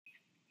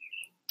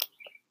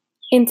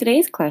In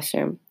today's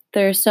classroom,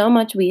 there is so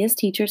much we as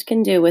teachers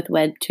can do with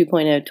Web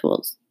 2.0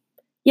 tools.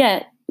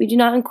 Yet, we do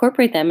not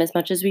incorporate them as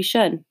much as we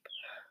should.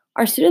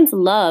 Our students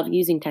love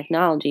using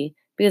technology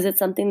because it's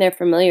something they're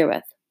familiar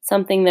with,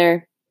 something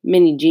they're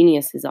mini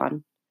geniuses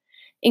on.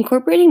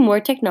 Incorporating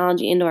more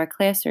technology into our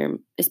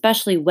classroom,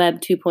 especially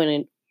Web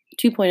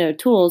 2.0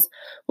 tools,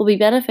 will be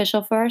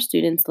beneficial for our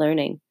students'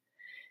 learning.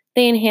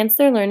 They enhance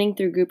their learning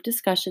through group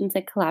discussions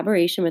and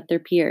collaboration with their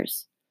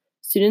peers.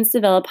 Students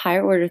develop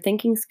higher order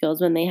thinking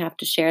skills when they have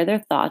to share their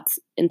thoughts,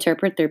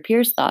 interpret their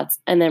peers' thoughts,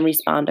 and then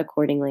respond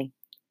accordingly.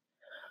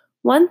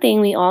 One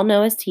thing we all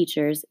know as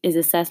teachers is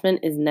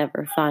assessment is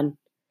never fun.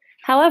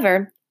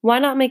 However, why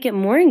not make it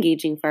more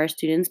engaging for our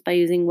students by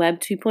using Web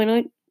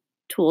 2.0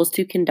 tools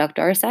to conduct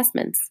our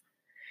assessments?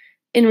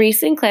 In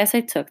recent class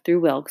I took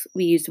through Wilkes,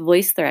 we used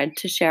VoiceThread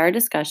to share our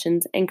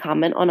discussions and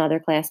comment on other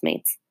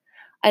classmates.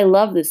 I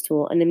love this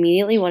tool and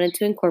immediately wanted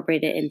to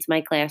incorporate it into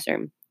my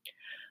classroom.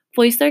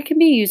 VoiceThread can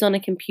be used on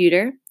a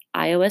computer,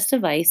 iOS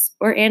device,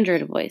 or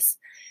Android voice.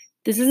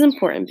 This is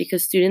important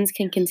because students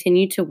can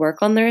continue to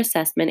work on their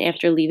assessment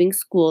after leaving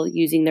school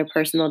using their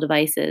personal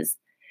devices.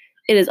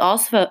 It is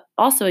also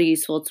a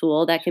useful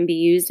tool that can be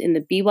used in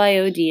the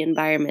BYOD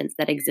environments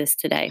that exist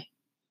today.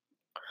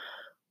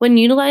 When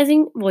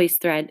utilizing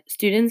VoiceThread,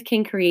 students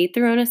can create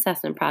their own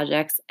assessment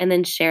projects and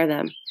then share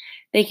them.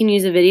 They can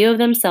use a video of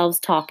themselves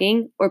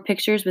talking or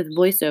pictures with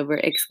voiceover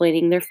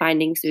explaining their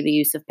findings through the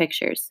use of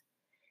pictures.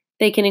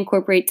 They can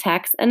incorporate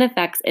text and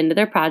effects into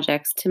their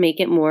projects to make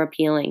it more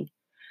appealing.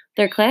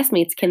 Their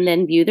classmates can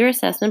then view their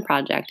assessment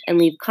project and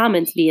leave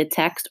comments via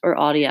text or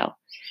audio.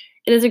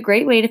 It is a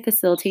great way to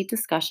facilitate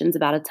discussions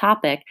about a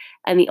topic,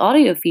 and the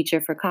audio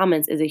feature for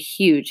comments is a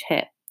huge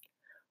hit.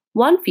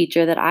 One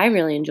feature that I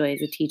really enjoy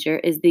as a teacher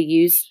is the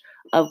use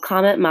of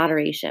comment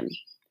moderation.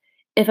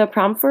 If a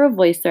prompt for a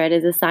voice thread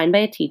is assigned by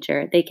a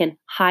teacher, they can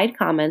hide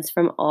comments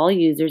from all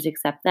users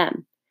except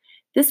them.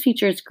 This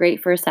feature is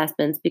great for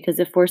assessments because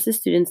it forces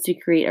students to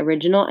create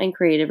original and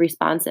creative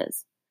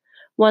responses.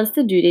 Once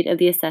the due date of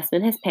the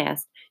assessment has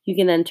passed, you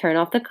can then turn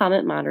off the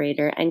comment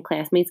moderator and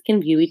classmates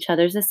can view each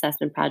other's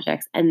assessment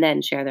projects and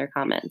then share their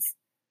comments.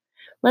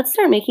 Let's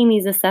start making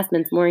these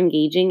assessments more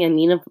engaging and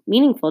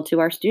meaningful to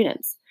our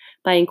students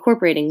by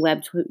incorporating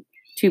Web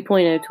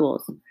 2.0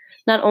 tools.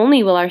 Not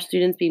only will our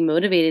students be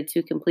motivated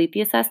to complete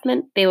the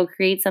assessment, they will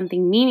create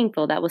something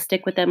meaningful that will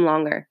stick with them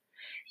longer.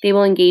 They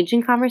will engage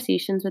in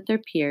conversations with their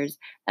peers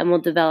and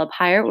will develop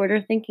higher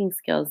order thinking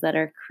skills that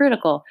are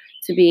critical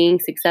to being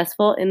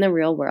successful in the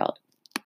real world.